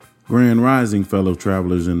Grand Rising, fellow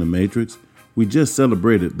travelers in the Matrix. We just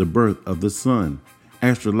celebrated the birth of the sun.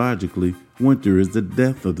 Astrologically, winter is the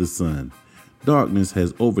death of the sun. Darkness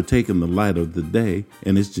has overtaken the light of the day,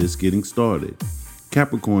 and it's just getting started.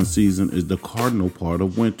 Capricorn season is the cardinal part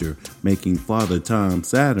of winter, making Father Time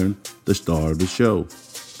Saturn the star of the show.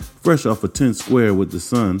 Fresh off a 10 square with the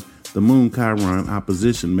sun, the Moon Chiron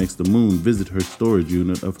opposition makes the moon visit her storage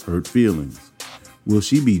unit of hurt feelings. Will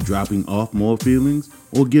she be dropping off more feelings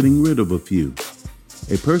or getting rid of a few?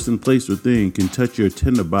 A person, place, or thing can touch your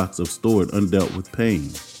tinderbox of stored undealt with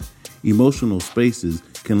pain. Emotional spaces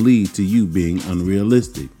can lead to you being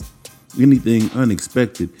unrealistic. Anything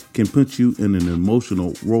unexpected can put you in an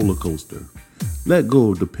emotional roller coaster. Let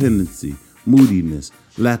go of dependency, moodiness,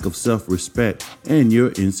 lack of self-respect, and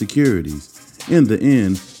your insecurities. In the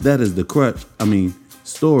end, that is the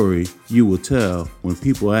story you will tell when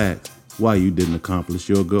people ask why you didn't accomplish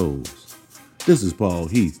your goals. This is Paul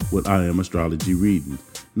Heath with I Am Astrology Readings.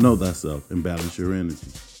 Know thyself and balance your energy.